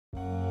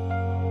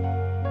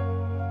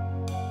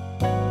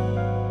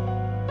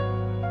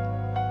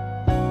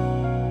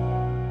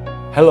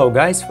Hello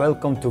guys,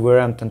 welcome to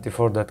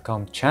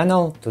VRM24.com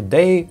channel.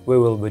 Today we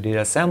will be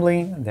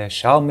disassembling the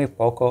Xiaomi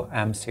Poco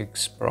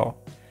M6 Pro.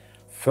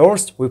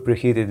 First, we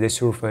preheated the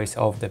surface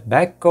of the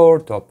back cover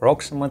to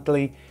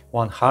approximately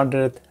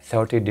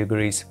 130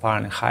 degrees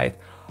Fahrenheit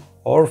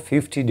or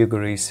 50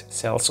 degrees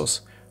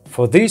Celsius.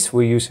 For this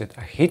we used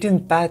a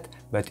heating pad,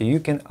 but you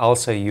can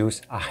also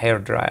use a hair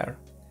dryer.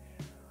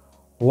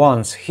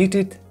 Once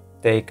heated,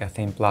 take a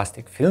thin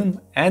plastic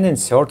film and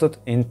insert it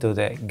into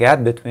the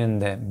gap between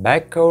the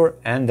back cover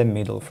and the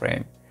middle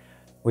frame.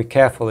 We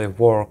carefully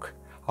work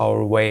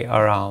our way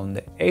around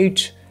the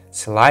edge,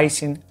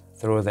 slicing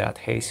through the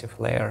adhesive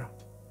layer.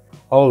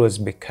 Always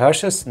be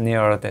cautious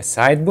near the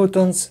side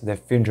buttons, the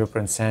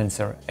fingerprint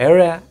sensor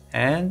area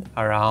and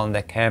around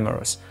the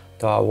cameras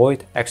to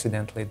avoid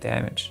accidental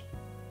damage.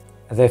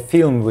 The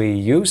film we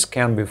use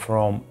can be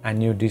from a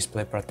new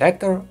display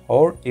protector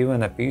or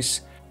even a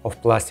piece of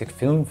plastic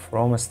film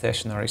from a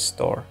stationery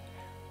store.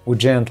 We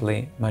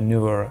gently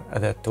maneuver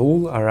the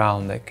tool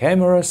around the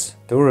cameras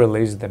to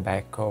release the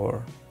back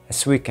cover.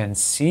 As we can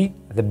see,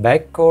 the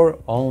back cover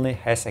only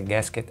has a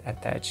gasket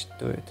attached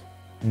to it.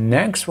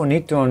 Next, we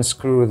need to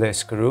unscrew the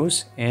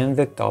screws in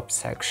the top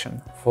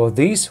section. For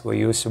this,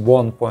 we use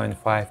 1.5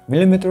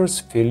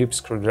 mm Phillips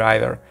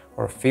screwdriver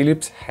or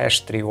Phillips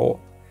 #30.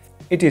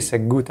 It is a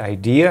good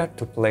idea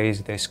to place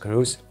the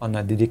screws on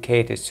a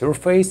dedicated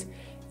surface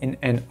in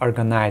an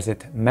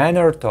organized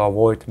manner to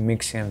avoid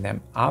mixing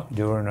them up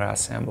during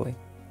assembly.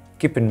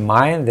 Keep in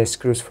mind the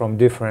screws from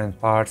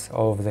different parts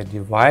of the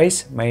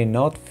device may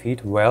not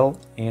fit well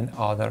in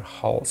other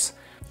holes,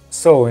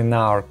 so in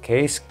our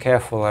case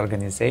careful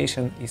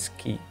organization is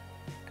key.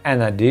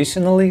 And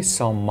additionally,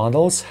 some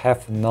models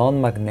have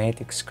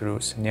non-magnetic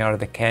screws near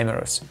the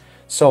cameras,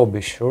 so be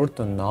sure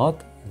to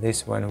note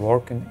this when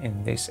working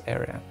in this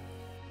area.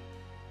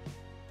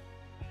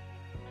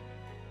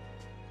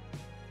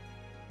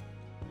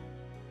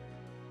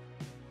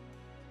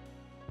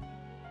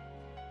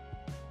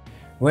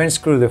 We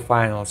unscrew the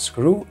final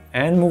screw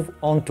and move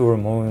on to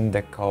removing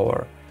the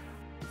cover.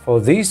 For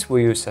this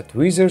we use a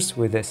tweezers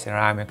with the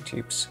ceramic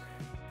tips.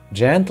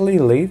 Gently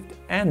lift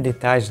and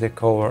detach the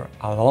cover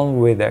along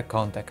with the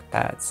contact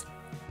pads.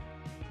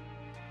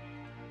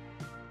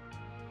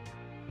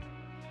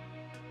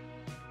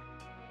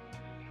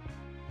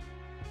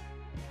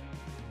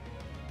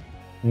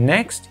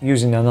 Next,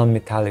 using a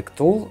non-metallic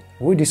tool,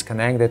 we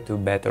disconnect the two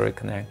battery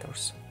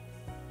connectors.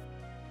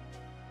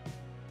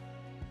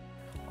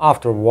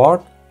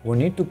 Afterward, we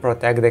need to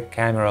protect the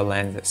camera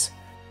lenses.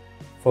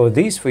 For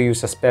this we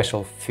use a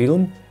special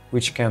film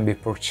which can be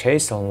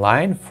purchased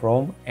online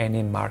from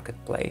any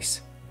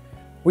marketplace.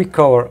 We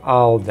cover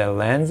all the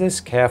lenses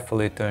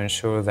carefully to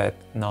ensure that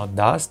no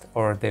dust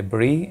or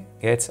debris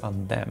gets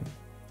on them.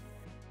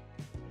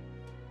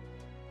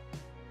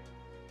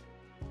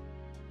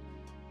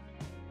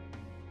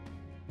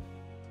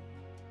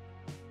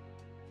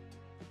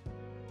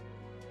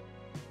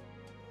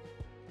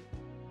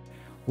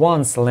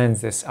 Once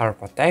lenses are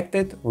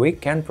protected, we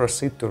can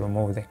proceed to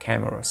remove the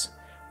cameras.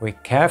 We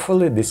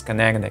carefully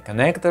disconnect the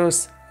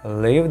connectors,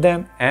 leave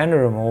them and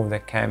remove the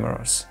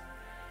cameras,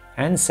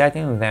 and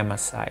setting them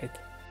aside.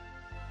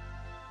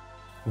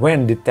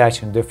 When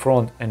detaching the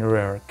front and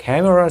rear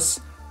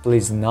cameras,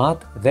 please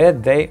note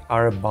that they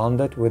are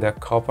bonded with a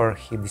copper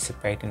heat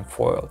dissipating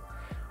foil,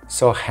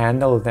 so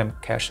handle them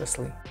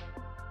cautiously.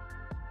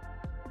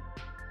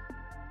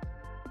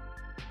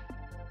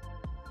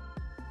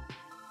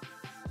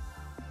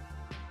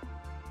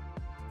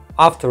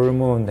 After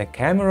removing the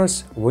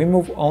cameras, we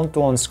move on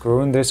to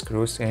unscrewing the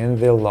screws in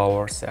the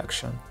lower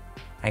section.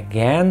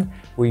 Again,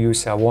 we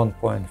use a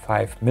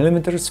 1.5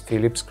 mm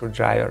Phillips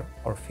screwdriver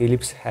or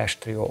Phillips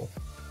 #30.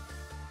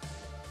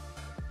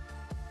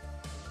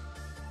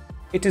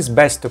 It is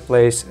best to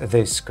place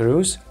these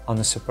screws on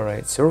a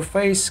separate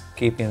surface,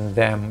 keeping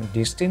them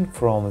distinct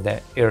from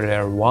the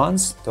earlier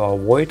ones to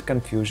avoid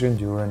confusion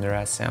during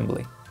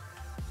reassembly.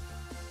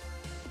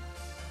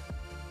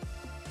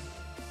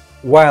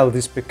 While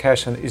this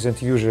precaution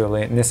isn't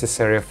usually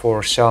necessary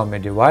for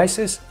Xiaomi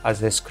devices, as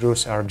the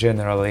screws are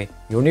generally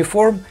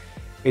uniform,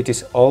 it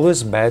is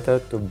always better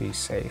to be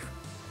safe.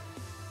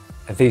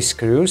 These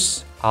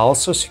screws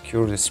also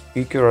secure the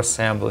speaker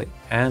assembly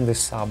and the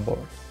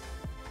subboard.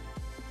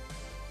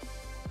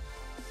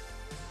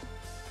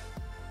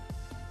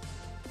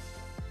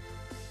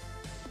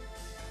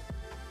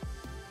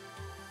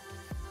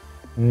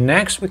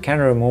 Next, we can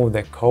remove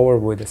the cover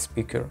with the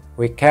speaker.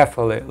 We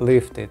carefully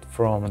lift it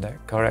from the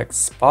correct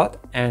spot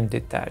and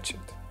detach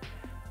it.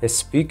 The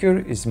speaker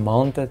is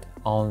mounted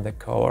on the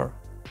cover.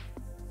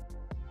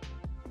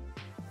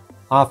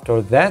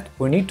 After that,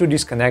 we need to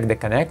disconnect the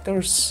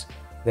connectors,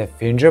 the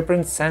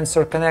fingerprint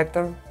sensor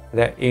connector,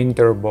 the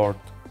interboard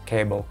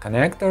cable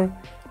connector,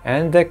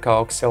 and the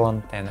coaxial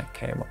antenna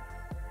cable.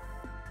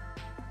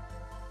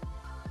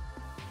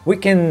 We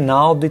can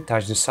now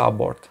detach the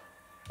subboard.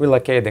 We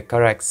locate the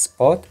correct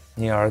spot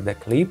near the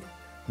clip,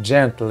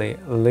 gently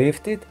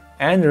lift it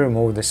and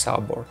remove the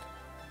subboard.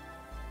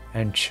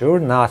 Ensure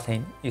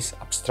nothing is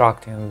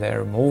obstructing the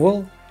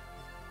removal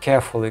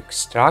carefully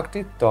extract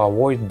it to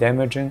avoid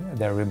damaging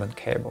the ribbon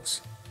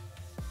cables.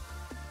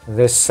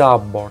 The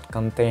subboard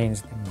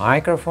contains the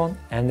microphone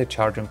and the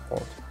charging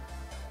port.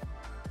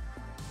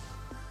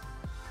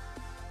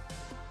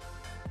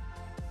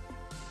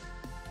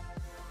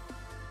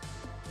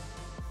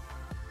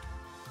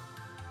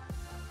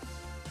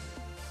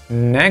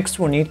 Next,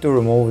 we need to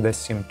remove the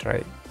SIM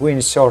tray. We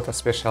insert a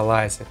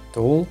specialized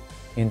tool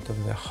into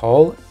the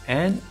hole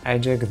and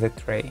eject the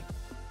tray.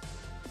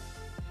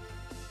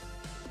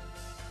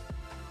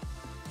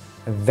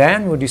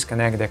 Then we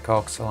disconnect the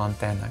coaxial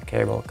antenna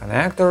cable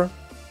connector,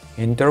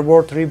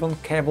 interboard ribbon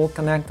cable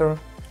connector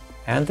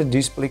and the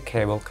display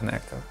cable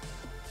connector.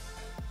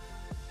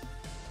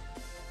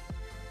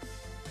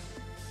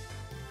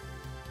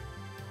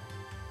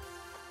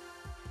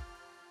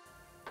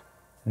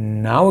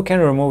 Now we can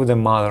remove the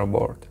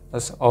motherboard.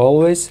 As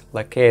always,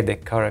 locate the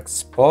correct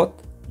spot,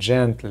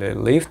 gently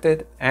lift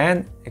it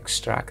and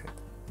extract it,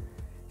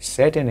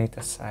 setting it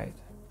aside.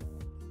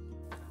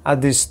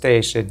 At this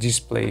stage, the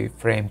display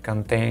frame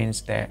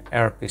contains the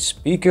earpiece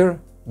speaker,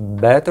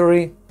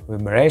 battery,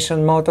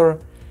 vibration motor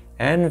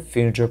and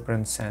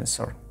fingerprint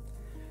sensor.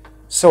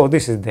 So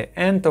this is the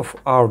end of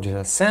our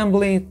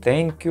disassembly.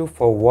 Thank you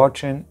for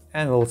watching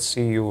and we'll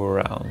see you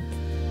around.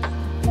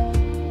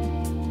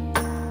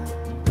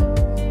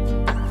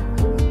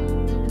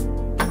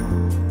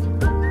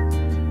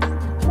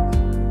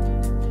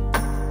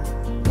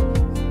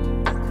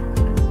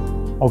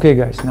 Okay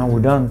guys, now we're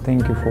done.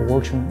 Thank you for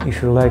watching.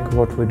 If you like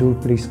what we do,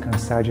 please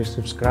consider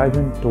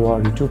subscribing to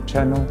our YouTube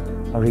channel,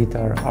 read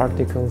our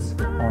articles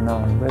on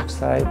our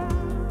website.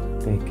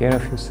 Take care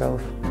of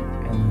yourself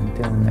and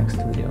until next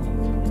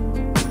video.